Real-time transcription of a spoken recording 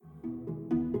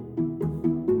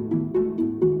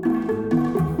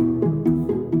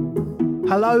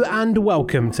Hello and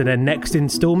welcome to the next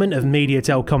instalment of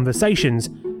Mediatel Conversations,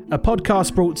 a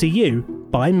podcast brought to you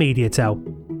by Mediatel.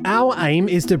 Our aim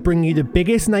is to bring you the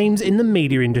biggest names in the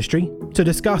media industry to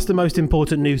discuss the most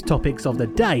important news topics of the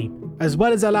day, as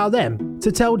well as allow them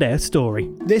to tell their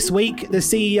story. This week, the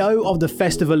CEO of the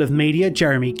Festival of Media,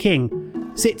 Jeremy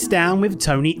King, sits down with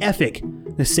Tony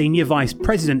Effik, the Senior Vice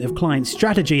President of Client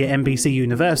Strategy at NBC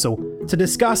Universal, to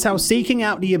discuss how seeking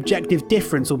out the objective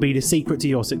difference will be the secret to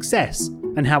your success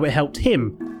and how it helped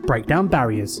him break down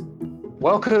barriers.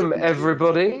 Welcome,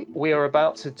 everybody. We are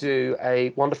about to do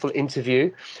a wonderful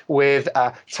interview with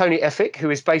Tony Effik, who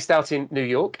is based out in New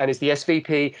York and is the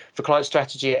SVP for Client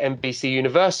Strategy at NBC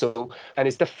Universal and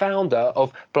is the founder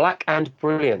of Black and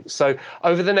Brilliant. So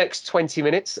over the next 20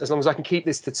 minutes, as long as I can keep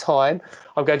this to time,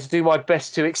 I'm going to do my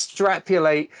best to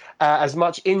extrapolate as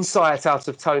much insight out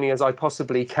of Tony as I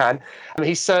possibly can.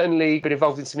 He's certainly been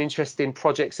involved in some interesting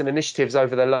projects and initiatives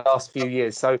over the last few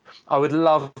years. So I would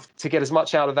love to get as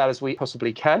much out of that as we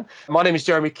possibly can. My name is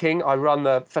Jeremy King. I run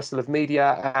the Festival of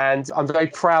Media and I'm very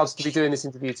proud to be doing this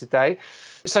interview today.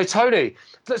 So Tony,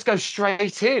 let's go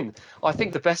straight in. I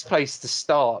think the best place to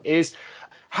start is,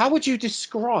 how would you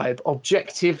describe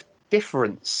objective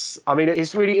difference? I mean,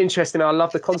 it's really interesting. I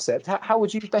love the concept. How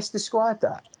would you best describe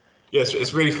that? Yes,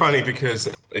 it's really funny because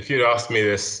if you'd asked me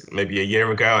this maybe a year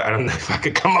ago, I don't know if I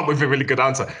could come up with a really good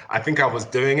answer. I think I was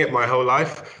doing it my whole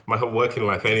life, my whole working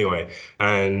life anyway.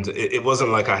 And it wasn't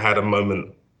like I had a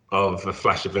moment of a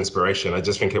flash of inspiration. I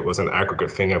just think it was an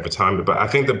aggregate thing over time. But I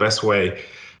think the best way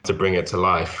to bring it to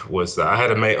life was that I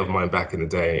had a mate of mine back in the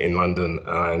day in London,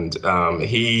 and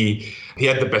he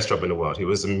had the best job in the world. He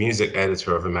was a music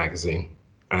editor of a magazine.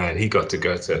 And he got to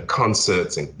go to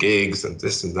concerts and gigs and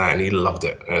this and that, and he loved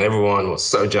it. And everyone was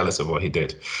so jealous of what he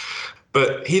did.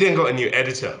 But he then got a new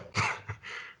editor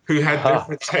who had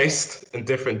different taste and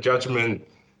different judgment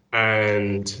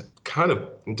and kind of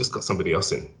just got somebody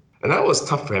else in. And that was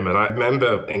tough for him. And I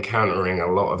remember encountering a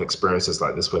lot of experiences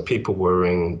like this where people were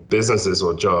in businesses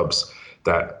or jobs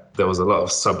that there was a lot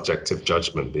of subjective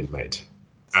judgment being made.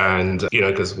 And,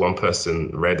 because one person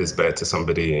red is better to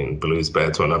somebody and blue is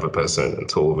better to another person and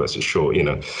tall versus short,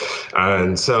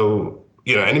 And so,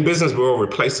 and in business, we're all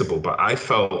replaceable. But I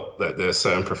felt that there are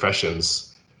certain professions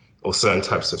or certain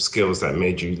types of skills that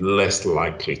made you less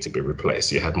likely to be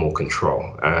replaced. You had more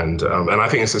control. And I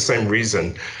think it's the same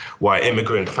reason why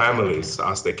immigrant families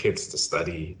ask their kids to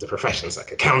study the professions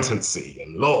like accountancy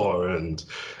and law and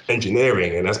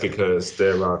engineering. And that's because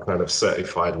there are kind of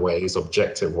certified ways,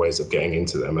 objective ways of getting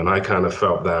into them. And I kind of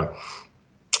felt that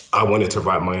I wanted to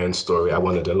write my own story. I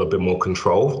wanted a little bit more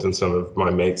control than some of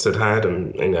my mates had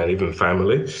and even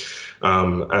family.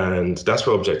 And that's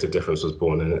where Objective Difference was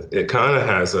born. And it kind of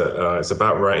has it's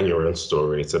about writing your own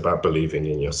story. It's about believing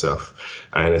in yourself.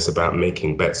 And it's about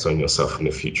making bets on yourself in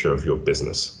the future of your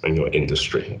business and your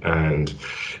industry. And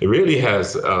it really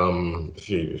has, if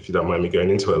you don't mind me going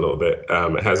into it a little bit,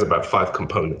 it has about 5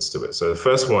 components to it. So the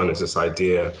first one is this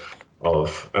idea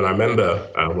of, and I remember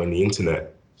when the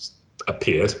internet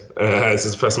appeared.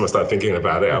 As the first time I started thinking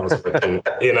about it, I was working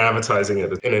in advertising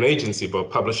in an agency, but a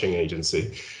publishing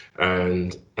agency.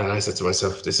 And I said to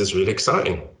myself, this is really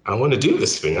exciting. I want to do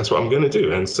this thing. That's what I'm going to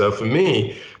do. And so for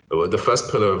me, the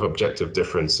first pillar of objective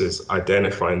difference is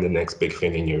identifying the next big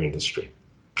thing in your industry.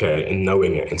 Okay, and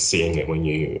knowing it and seeing it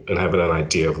and having an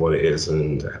idea of what it is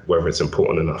and whether it's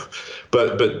important enough.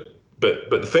 But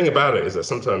the thing about it is that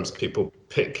sometimes people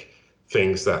pick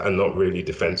things that are not really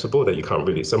defensible, that you can't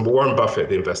really. So Warren Buffett,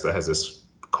 the investor, has this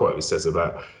quote he says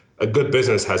about a good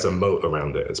business has a moat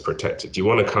around it. It's protected. You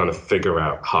want to kind of figure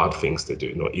out hard things to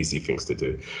do, not easy things to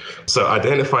do. So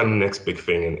identifying the next big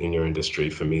thing in your industry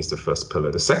for me is the first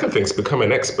pillar. The second thing is become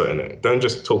an expert in it. Don't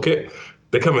just talk it,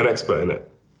 become an expert in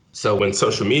it. So when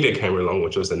social media came along,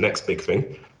 which was the next big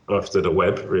thing after the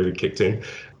web really kicked in,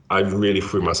 I really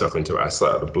threw myself into it. I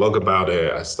started a blog about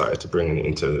it. I started to bring it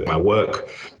into my work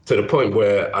to the point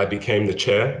where I became the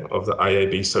chair of the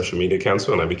IAB Social Media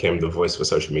Council, and I became the voice for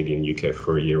social media in the UK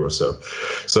for a year or so.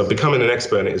 So becoming an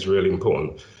expert in it is really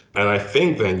important. And I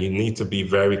think then you need to be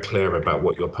very clear about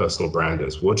what your personal brand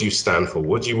is. What do you stand for?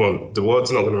 What do you want? The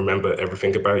world's not going to remember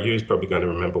everything about you. It's probably going to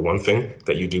remember one thing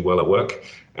that you do well at work.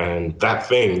 And that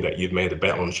thing that you've made a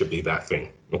bet on should be that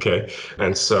thing. Okay.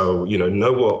 And so,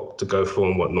 know what to go for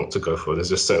and what not to go for. There's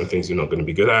just certain things you're not going to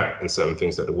be good at and certain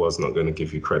things that the world's not going to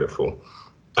give you credit for.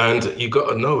 And you got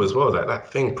to know as well that that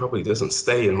thing probably doesn't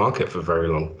stay in market for very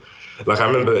long. Like I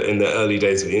remember in the early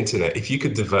days of the internet, if you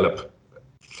could develop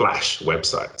Flash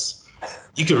websites,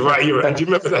 you could write your own. Do you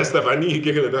remember that stuff? I knew you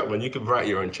giggled at that one. You could write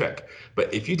your own check.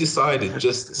 But if you decided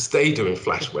just stay doing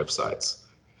Flash websites,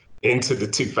 into the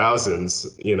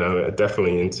 2000s,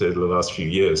 definitely into the last few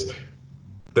years,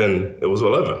 then it was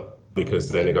all over because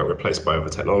then it got replaced by other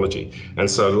technology. And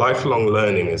so lifelong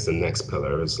learning is the next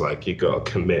pillar. It's like you got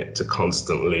to commit to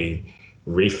constantly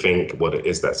rethink what it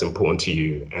is that's important to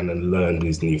you and then learn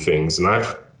these new things. And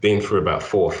I've been through about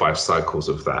 4 or 5 cycles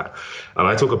of that. And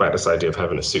I talk about this idea of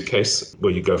having a suitcase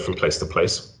where you go from place to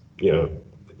place,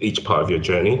 each part of your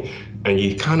journey, and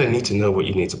you kind of need to know what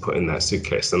you need to put in that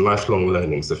suitcase. And lifelong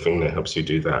learning is the thing that helps you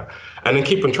do that. And then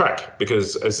keep on track,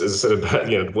 because as I said about,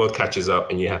 the world catches up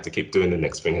and you have to keep doing the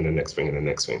next thing and the next thing and the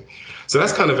next thing. So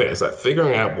that's kind of it. It's like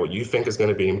figuring out what you think is going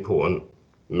to be important,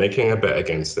 making a bet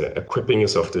against it, equipping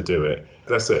yourself to do it.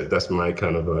 That's it. That's my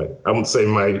kind of I wouldn't say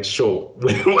my short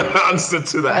answer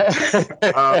to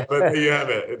that. But there you have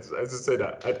it. As I say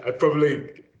that, I'd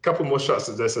probably couple more shots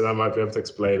of this and I might be able to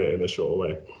explain it in a shorter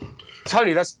way.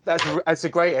 Tony, that's a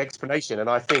great explanation, and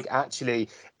I think actually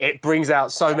it brings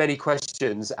out so many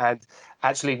questions. And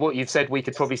actually, what you've said, we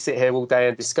could probably sit here all day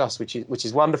and discuss, which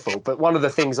is wonderful. But one of the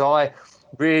things I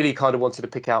really kind of wanted to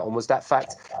pick out on was that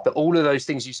fact that all of those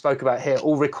things you spoke about here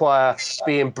all require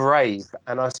being brave.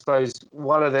 And I suppose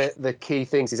one of the key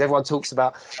things is everyone talks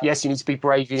about, yes, you need to be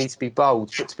brave, you need to be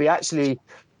bold, but to be actually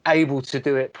able to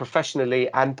do it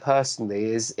professionally and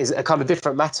personally is a kind of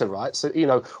different matter, right? So,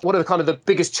 what are the kind of the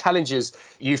biggest challenges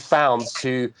you found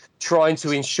to trying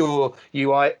to ensure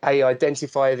you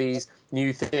identify these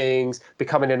new things,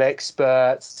 becoming an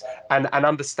expert, and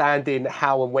understanding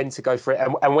how and when to go for it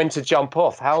and when to jump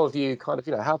off? How have you kind of,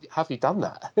 how have you done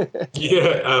that?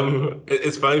 Yeah,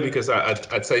 it's funny because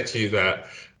I'd say to you that,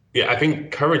 yeah, I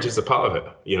think courage is a part of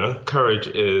it. Courage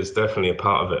is definitely a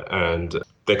part of it. And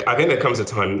I think there comes a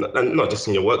time, and not just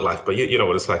in your work life, but you know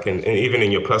what it's like, even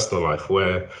in your personal life,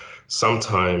 where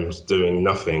sometimes doing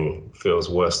nothing feels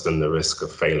worse than the risk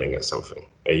of failing at something.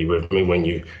 Are you with me? When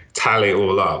you tally it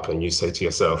all up and you say to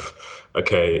yourself,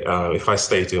 okay, if I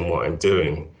stay doing what I'm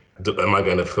doing, am I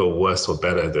going to feel worse or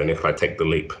better than if I take the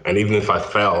leap? And even if I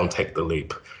fail and take the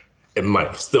leap, it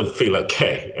might still feel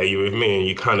okay. Are you with me? And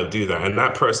you kind of do that. And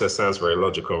that process sounds very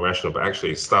logical and rational, but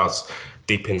actually it starts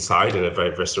deep inside in a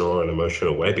very visceral and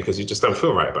emotional way, because you just don't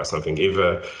feel right about something.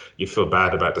 Either you feel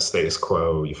bad about the status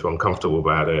quo, you feel uncomfortable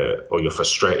about it, or you're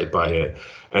frustrated by it.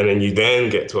 And then you then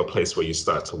get to a place where you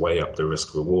start to weigh up the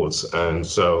risk rewards. And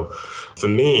so for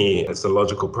me, it's a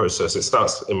logical process. It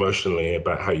starts emotionally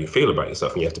about how you feel about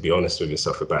yourself, and you have to be honest with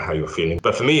yourself about how you're feeling.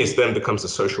 But for me, it then becomes a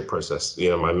social process.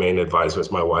 My main advisor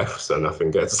is my wife, so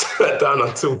nothing gets done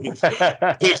until she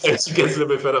gets a little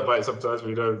bit fed up by it. Sometimes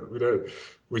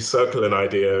we circle an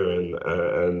idea,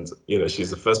 and she's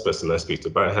the first person I speak to,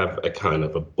 but I have a kind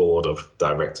of a board of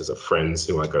directors, of friends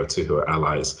who I go to, who are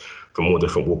allies from all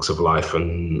different walks of life.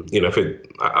 And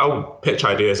I'll pitch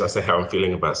ideas, I say how I'm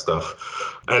feeling about stuff,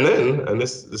 and then, and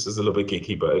this is a little bit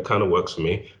geeky, but it kind of works for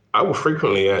me, I will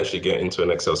frequently actually get into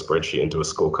an Excel spreadsheet and do a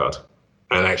scorecard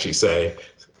and actually say,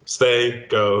 stay,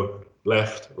 go,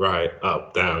 left, right,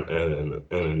 up, down,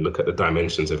 and look at the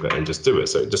dimensions of it and just do it.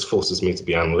 So it just forces me to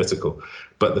be analytical.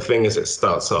 But the thing is, it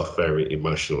starts off very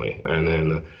emotionally. And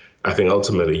then I think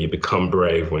ultimately you become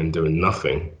brave when doing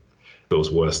nothing feels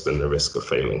worse than the risk of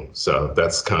failing. So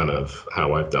that's kind of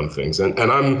how I've done things. And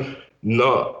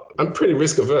I'm pretty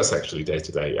risk averse actually day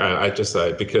to day. I just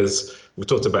because we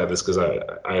talked about this, because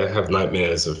I have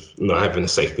nightmares of not having a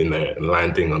safety net and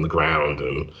landing on the ground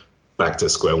and back to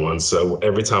square one. So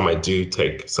every time I do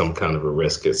take some kind of a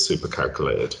risk, it's super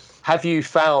calculated. Have you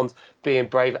found being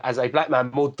brave as a black man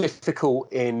more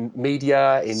difficult in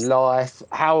media, in life?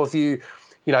 How have you,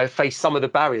 faced some of the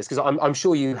barriers? Because I'm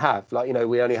sure you have.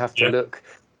 We only have to look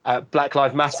at Black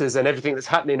Lives Matters and everything that's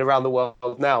happening around the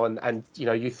world now. And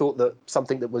you thought that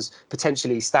something that was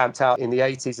potentially stamped out in the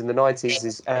 80s and the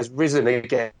 90s has risen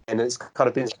again, and it's kind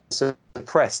of been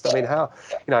suppressed. I mean, how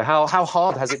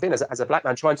hard has it been as a black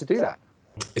man trying to do that?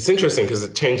 It's interesting because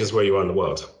it changes where you are in the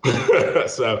world.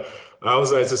 So I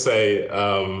was going to say,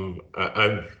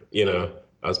 I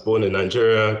was born in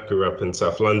Nigeria, grew up in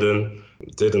South London,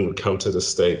 didn't come to the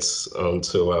States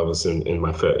until I was in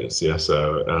my 30s. Yeah,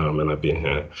 so and I've been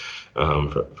here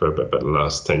for about the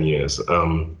last 10 years.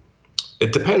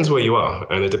 It depends where you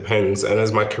are, and it depends. And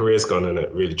as my career's gone, and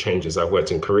it really changes. I've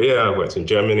worked in Korea, I've worked in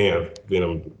Germany, I've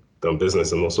done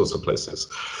business in all sorts of places.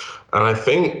 And I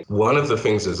think one of the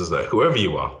things is that whoever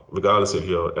you are, regardless of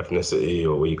your ethnicity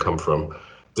or where you come from,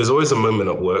 there's always a moment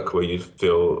at work where you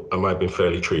feel, am I being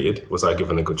fairly treated? Was I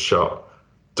given a good shot?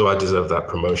 Do I deserve that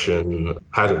promotion?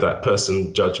 How did that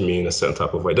person judge me in a certain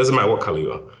type of way? It doesn't matter what color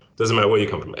you are. It doesn't matter where you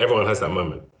come from. Everyone has that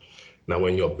moment. Now,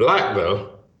 when you're black,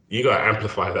 though, you got to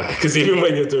amplify that, because even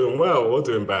when you're doing well or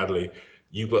doing badly,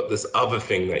 you've got this other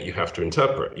thing that you have to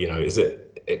interpret. Is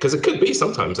it, because it could be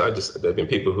sometimes, there have been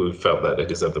people who felt that they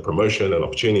deserve the promotion, an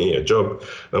opportunity, a job.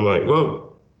 I'm like,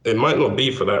 well, it might not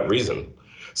be for that reason.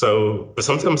 So, but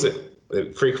sometimes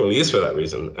it frequently is for that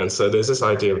reason. And so there's this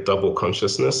idea of double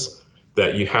consciousnness,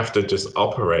 that you have to just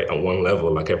operate on one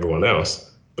level like everyone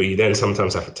else, but you then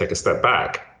sometimes have to take a step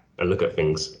back and look at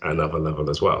things at another level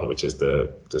as well, which is the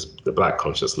Black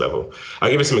conscious level. I'll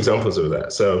give you some examples of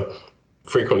that. So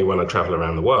frequently when I travel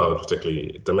around the world,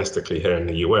 particularly domestically here in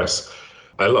the US,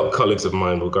 a lot of colleagues of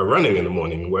mine will go running in the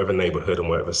morning, wherever neighborhood and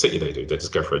wherever city they do. They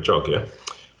just go for a jog, yeah?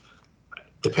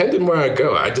 Depending where I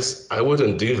go, I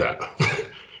wouldn't do that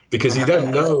because you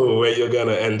don't know where you're going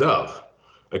to end up.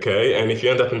 Okay, and if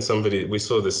you end up in we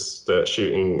saw the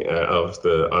shooting of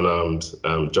the unarmed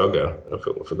jogger. I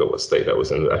forgot what state that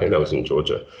was in. I think that was in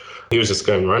Georgia. He was just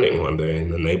going running one day in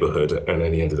the neighborhood, and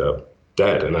then he ended up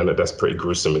dead. And I know that's a pretty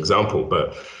gruesome example,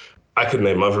 but I could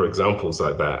name other examples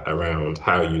like that around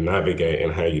how you navigate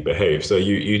and how you behave. So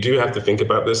you do have to think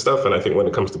about this stuff. And I think when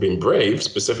it comes to being brave,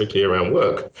 specifically around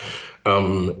work,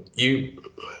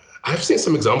 I've seen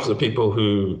some examples of people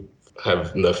who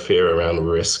have no fear around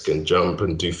risk and jump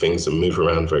and do things and move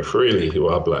around very freely who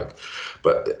are Black.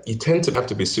 But you tend to have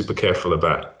to be super careful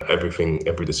about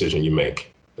every decision you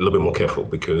make. A little bit more careful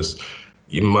because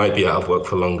you might be out of work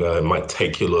for longer. It might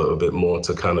take you a little bit more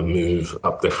to kind of move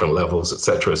up different levels,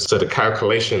 etc. So the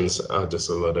calculations are just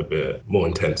a little bit more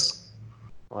intense.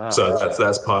 Wow. So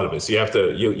that's part of it. So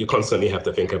you constantly have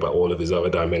to think about all of these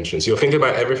other dimensions. You're thinking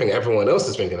about everything everyone else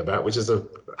is thinking about, which is a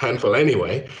handful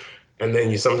anyway. And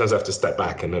then you sometimes have to step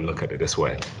back and then look at it this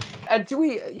way. And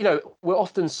we're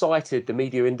often cited, the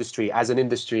media industry, as an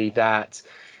industry that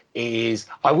is,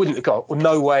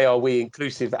 no way are we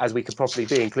inclusive as we could properly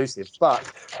be inclusive.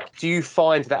 But do you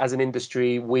find that as an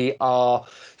industry, we are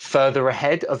further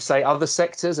ahead of, say, other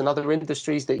sectors and other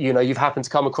industries that, you've happened to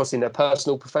come across in a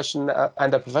personal profession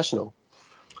and a professional?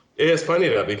 It's funny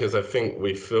that, because I think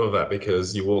we feel that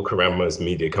because you walk around most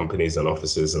media companies and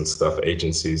offices and stuff,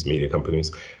 agencies, media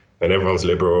companies, and everyone's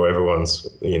liberal, everyone's,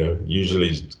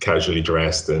 usually casually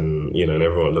dressed and, and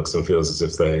everyone looks and feels as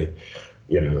if they,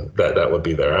 that would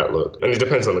be their outlook. And it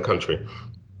depends on the country.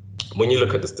 When you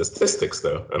look at the statistics,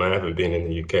 though, and I haven't been in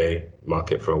the UK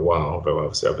market for a while, though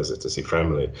obviously I visit to see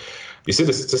family, you see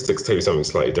the statistics tell you something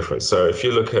slightly different. So if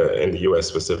you look at in the US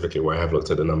specifically, where I have looked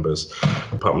at the numbers,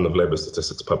 Department of Labor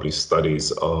Statistics publish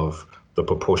studies of the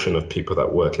proportion of people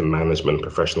that work in management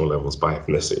professional levels by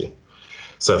ethnicity.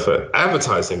 So for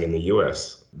advertising in the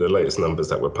US, the latest numbers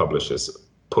that were published is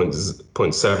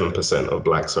 0.7% of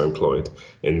Blacks are employed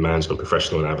in management,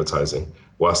 professional and advertising,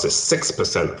 whilst it's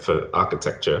 6% for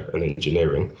architecture and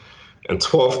engineering and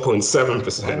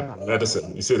 12.7% in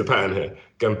medicine. You see the pattern here?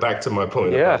 Going back to my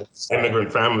point about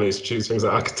immigrant families choose things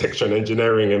like architecture and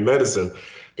engineering and medicine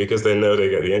because they know they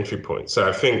get the entry point. So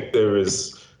I think there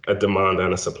is a demand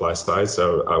and a supply side.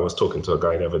 So I was talking to a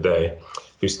guy the other day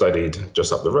who studied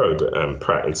just up the road at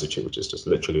Pratt Institute, which is just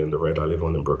literally in the road I live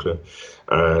on in Brooklyn.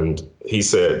 And he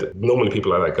said, normally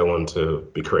people like that go on to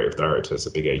be creative directors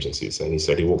at big agencies. And he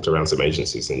said he walked around some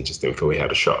agencies and he just didn't feel he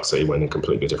had a shot. So he went in a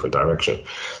completely different direction.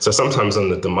 So sometimes on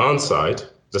the demand side,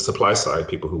 the supply side,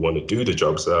 people who want to do the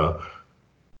jobs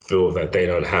feel that they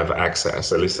don't have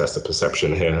access. At least that's the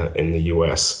perception here in the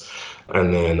US.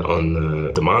 And then on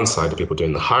the demand side, the people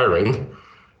doing the hiring,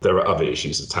 there are other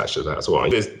issues attached to that as well.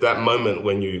 There's that moment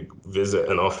when you visit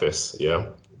an office,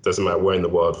 doesn't matter where in the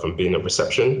world, from being at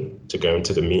reception to going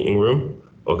to the meeting room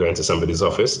or going to somebody's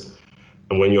office.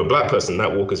 And when you're a Black person,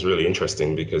 that walk is really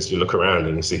interesting because you look around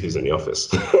and you see who's in the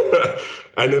office.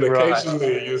 And then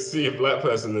occasionally you'll see a Black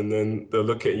person and then they'll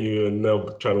look at you and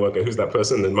they'll try to work out who's that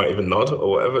person. They might even nod or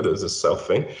whatever. There's a self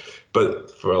thing. But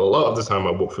for a lot of the time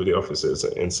I walk through the offices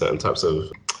in certain types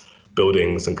of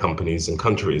buildings and companies and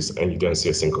countries, and you don't see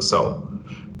a single soul.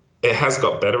 It has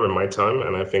got better in my time,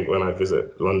 and I think when I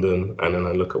visit London and then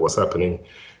I look at what's happening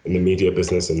in the media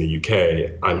business in the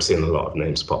UK, I'm seeing a lot of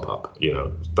names pop up,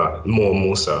 but more and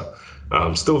more so.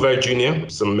 Still very junior,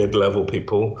 some mid-level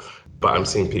people, but I'm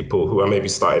seeing people who I maybe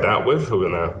started out with who are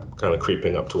now kind of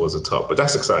creeping up towards the top. But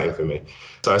that's exciting for me.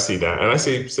 So I see that, and I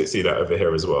see that over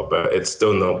here as well, but it's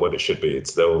still not what it should be.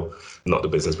 It's still not the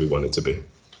business we want it to be.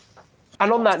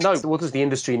 And on that note, what does the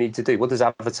industry need to do? What does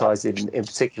advertising in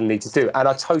particular need to do? And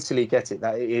I totally get it,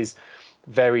 that it is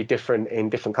very different in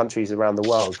different countries around the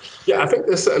world. Yeah, I think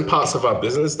there's certain parts of our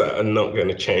business that are not going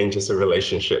to change. It's a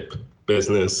relationship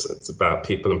business. It's about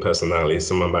people and personalities.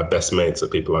 Some of my best mates are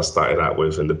people I started out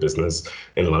with in the business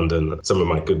in London. Some of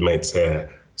my good mates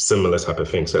here similar type of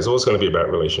thing. So it's always going to be about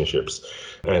relationships.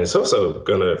 And it's also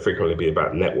going to frequently be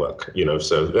about network,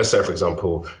 so let's say, for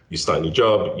example, you start a new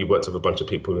job, you worked with a bunch of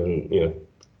people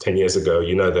 10 years ago,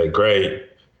 they're great.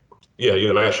 Yeah,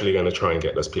 you're naturally going to try and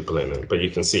get those people in, but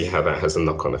you can see how that has a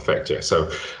knock-on effect here.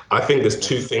 So I think there's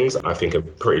two things I think are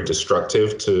pretty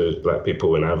destructive to Black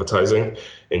people in advertising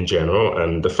in general.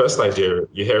 And the first idea,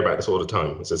 you hear about this all the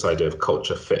time, is this idea of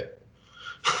culture fit.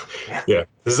 Yeah,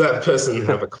 does that person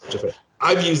have a culture fit?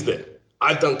 I've used it.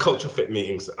 I've done culture fit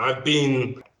meetings. I've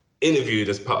been interviewed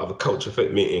as part of a culture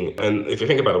fit meeting. And if you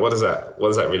think about it, what does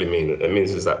that really mean? It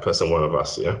means, is that person one of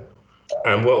us, yeah?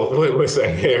 And what we're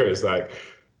saying here is like,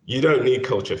 you don't need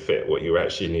culture fit. What you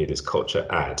actually need is culture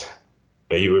add.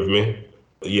 Are you with me?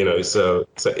 So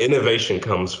innovation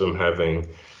comes from having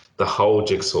the whole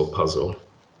jigsaw puzzle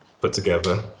put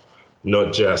together,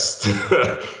 not just,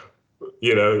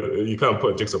 you can't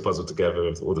put a jigsaw puzzle together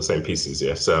with all the same pieces,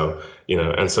 yeah? So,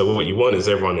 and so what you want is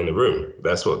everyone in the room.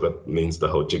 That's what that means, the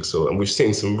whole jigsaw. And we've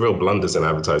seen some real blunders in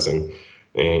advertising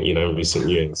in recent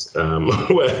years,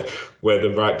 where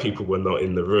the right people were not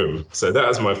in the room. So that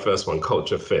was my first one.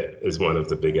 Culture fit is one of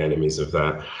the big enemies of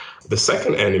that. The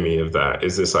second enemy of that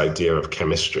is this idea of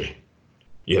chemistry.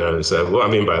 So what I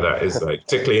mean by that is, like,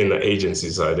 particularly in the agency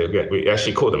side, we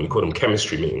actually call them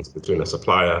chemistry meetings between a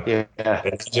supplier, an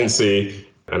agency,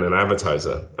 and an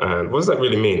advertiser. And what does that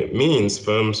really mean? It means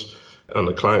firms on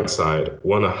the client side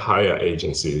want to hire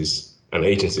agencies, and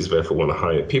agencies therefore want to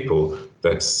hire people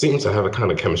that seem to have a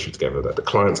kind of chemistry together, that the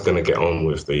client's going to get on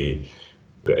with the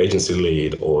agency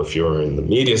lead, or if you're in the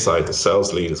media side, the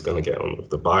sales lead is going to get on with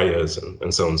the buyers,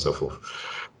 and so on and so forth.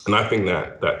 And I think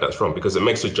that's wrong, because it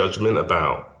makes a judgment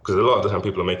because a lot of the time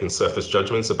people are making surface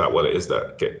judgments about what it is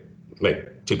that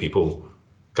make two people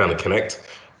kind of connect.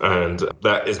 And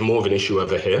that is more of an issue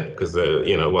over here, because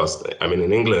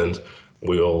in England,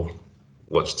 we all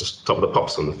watched the Top of the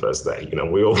Pops on the first day.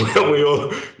 We all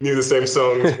knew the same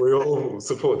songs. We all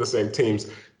support the same teams.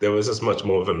 There was just much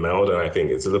more of a meld, and I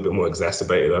think it's a little bit more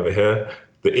exacerbated over here.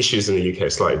 The issues in the UK are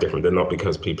slightly different. They're not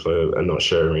because people are not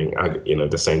sharing,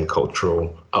 the same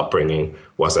cultural upbringing.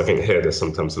 Whilst I think here there's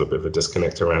sometimes a little bit of a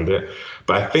disconnect around it.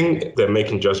 But I think they're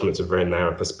making judgments of a very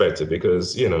narrow perspective,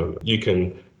 because, you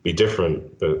can be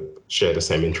different but share the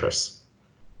same interests.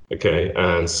 Okay,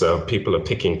 and so people are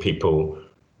picking people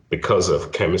because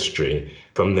of chemistry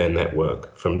from their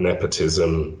network, from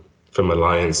nepotism, from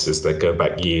alliances that go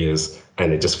back years,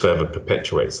 and it just further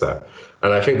perpetuates that.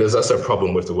 And I think there's also a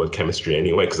problem with the word chemistry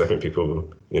anyway, because I think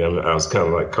people, I was kind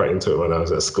of like quite into it when I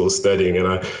was at school studying, and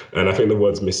I think the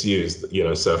word's misused.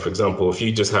 So for example, if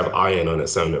you just have iron on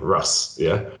its own, it rusts,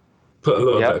 yeah? Put a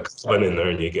lot of that carbon in there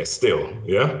and you get steel,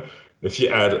 yeah? If you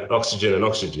add oxygen and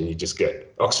oxygen, you just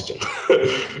get oxygen,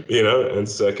 And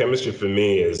so chemistry for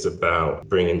me is about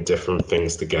bringing different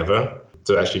things together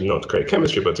to actually not create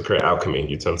chemistry, but to create alchemy.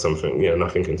 You turn something,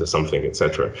 nothing into something,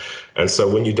 etc. And so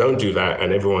when you don't do that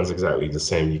and everyone's exactly the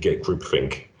same, you get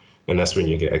groupthink. And that's when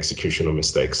you get executional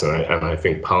mistakes. And I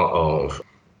think part of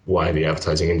why the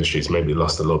advertising industry has maybe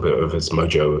lost a little bit of its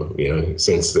mojo,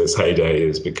 since its heyday,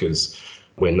 is because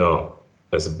we're not,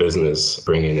 as a business,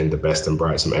 bringing in the best and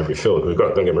brightest from every field.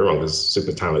 Don't get me wrong, there's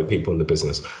super talented people in the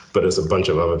business, but there's a bunch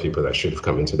of other people that should have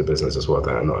come into the business as well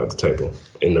that are not at the table,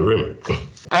 in the room.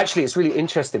 Actually, it's really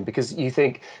interesting, because you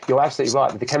think you're absolutely right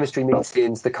with the chemistry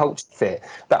meetings, the culture fit,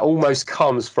 that almost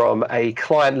comes from a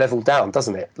client level down,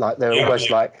 doesn't it? Like they're almost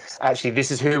like, actually,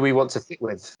 this is who we want to fit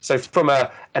with. So from an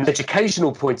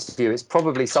educational point of view, it's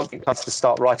probably something that has to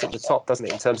start right at the top, doesn't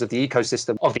it, in terms of the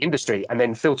ecosystem of the industry, and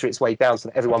then filter its way down so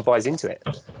that everyone buys into it.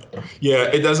 Yeah,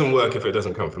 it doesn't work if it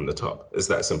doesn't come from the top. It's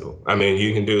that simple. I mean,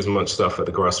 you can do as much stuff at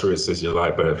the grassroots as you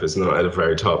like, but if it's not at the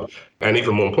very top, and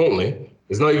even more importantly,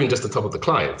 it's not even just the top of the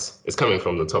clients. It's coming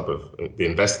from the top of the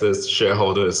investors,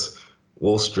 shareholders,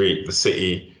 Wall Street, the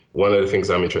city. One of the things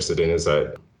I'm interested in is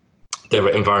that there are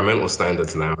environmental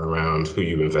standards now around who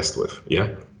you invest with.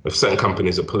 Yeah, if certain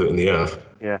companies are polluting the earth,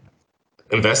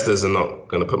 investors are not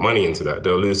going to put money into that.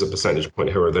 They'll lose a percentage point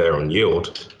here or there on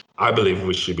yield. I believe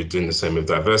we should be doing the same with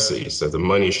diversity. So the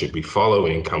money should be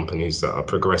following companies that are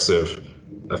progressive,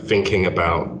 are thinking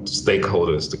about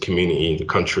stakeholders, the community, the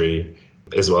country,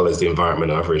 as well as the environment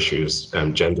and other issues,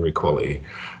 gender equality.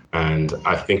 And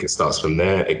I think it starts from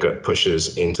there. It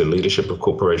pushes into leadership of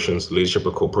corporations. Leadership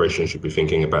of corporations should be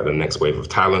thinking about the next wave of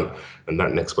talent, and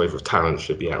that next wave of talent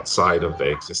should be outside of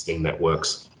their existing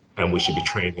networks. And we should be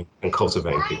training and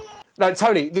cultivating people. No,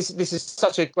 Tony, this is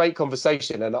such a great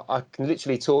conversation, and I can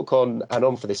literally talk on and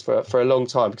on for this for a long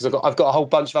time, because I've got a whole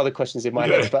bunch of other questions in my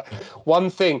head. But one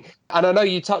thing, and I know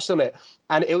you touched on it,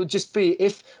 and it would just be,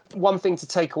 if one thing to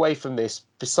take away from this,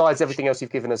 besides everything else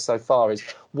you've given us so far, is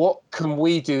what can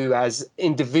we do as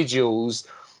individuals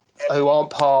who aren't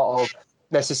part of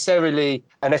necessarily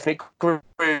an ethnic group,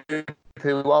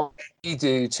 who are we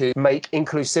do to make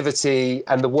inclusivity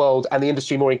and the world and the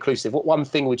industry more inclusive? What one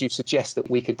thing would you suggest that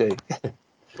we could do?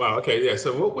 Wow, okay, yeah.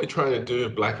 So what we're trying to do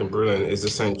at Black and Brilliant is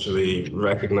essentially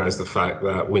recognize the fact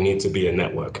that we need to be a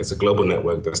network. It's a global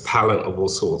network. There's talent of all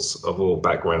sorts, of all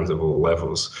backgrounds, of all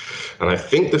levels. And I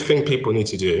think the thing people need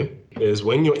to do is,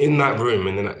 when you're in that room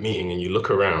and in that meeting and you look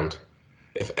around,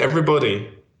 if everybody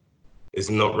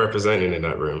is not represented in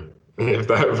that room, and if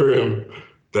that room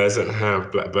doesn't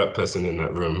have black person in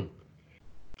that room,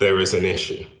 there is an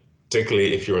issue,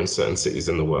 particularly if you're in certain cities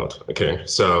in the world. Okay,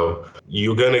 so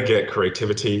you're going to get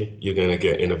creativity, you're going to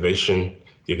get innovation,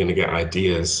 you're going to get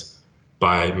ideas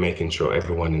by making sure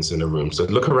everyone is in a room. So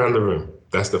look around the room.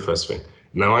 That's the first thing.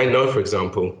 Now, I know, for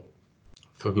example,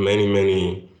 for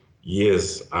many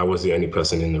years, I was the only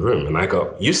person in the room, and I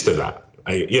got used to that.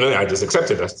 I just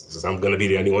accepted that I'm going to be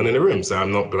the only one in the room. So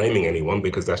I'm not blaming anyone,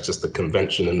 because that's just the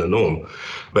convention and the norm.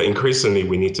 But increasingly,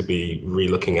 we need to be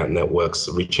re-looking at networks,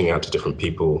 reaching out to different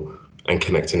people and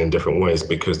connecting in different ways,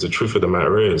 because the truth of the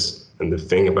matter is, and the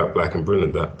thing about Black and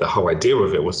Brilliant, that the whole idea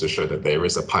of it was to show that there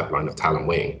is a pipeline of talent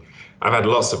waiting. I've had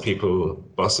lots of people,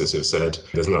 bosses, who've said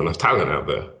there's not enough talent out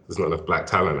there. There's not enough black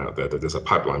talent out there, that there's a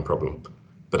pipeline problem.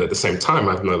 But at the same time,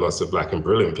 I've known lots of Black and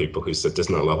Brilliant people who said there's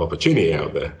not a lot of opportunity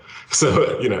out there.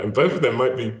 So, and both of them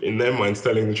might be, in their minds,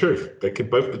 telling the truth. They could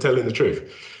both be telling the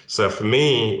truth. So for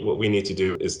me, what we need to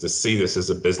do is to see this as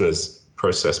a business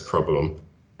process problem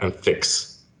and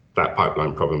fix that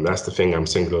pipeline problem. That's the thing I'm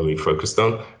singularly focused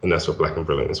on, and that's what Black and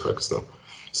Brilliant is focused on.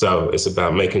 So it's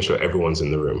about making sure everyone's in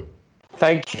the room.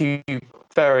 Thank you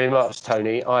very much,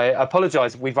 Tony. I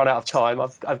apologise, we've run out of time.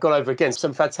 I've gone over again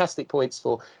some fantastic points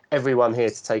for everyone here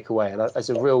to take away, and it's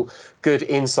a real good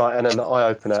insight and an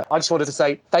eye-opener. I just wanted to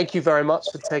say thank you very much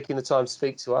for taking the time to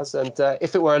speak to us, and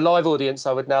if it were a live audience,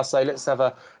 I would now say let's have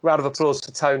a round of applause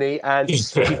for Tony, and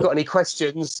if you've got any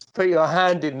questions, put your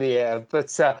hand in the air.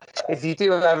 But if you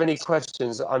do have any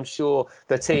questions, I'm sure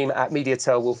the team at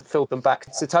Mediatel will fill them back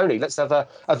to Tony. Let's have a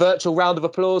virtual round of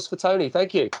applause for Tony.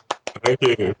 Thank you.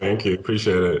 Thank you.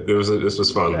 Appreciate it. This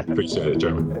was fun. Appreciate it,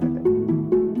 Jeremy.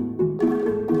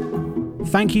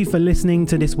 Thank you for listening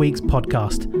to this week's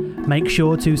podcast. Make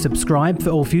sure to subscribe for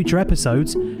all future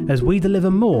episodes as we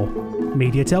deliver more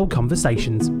Mediatel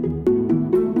Conversations.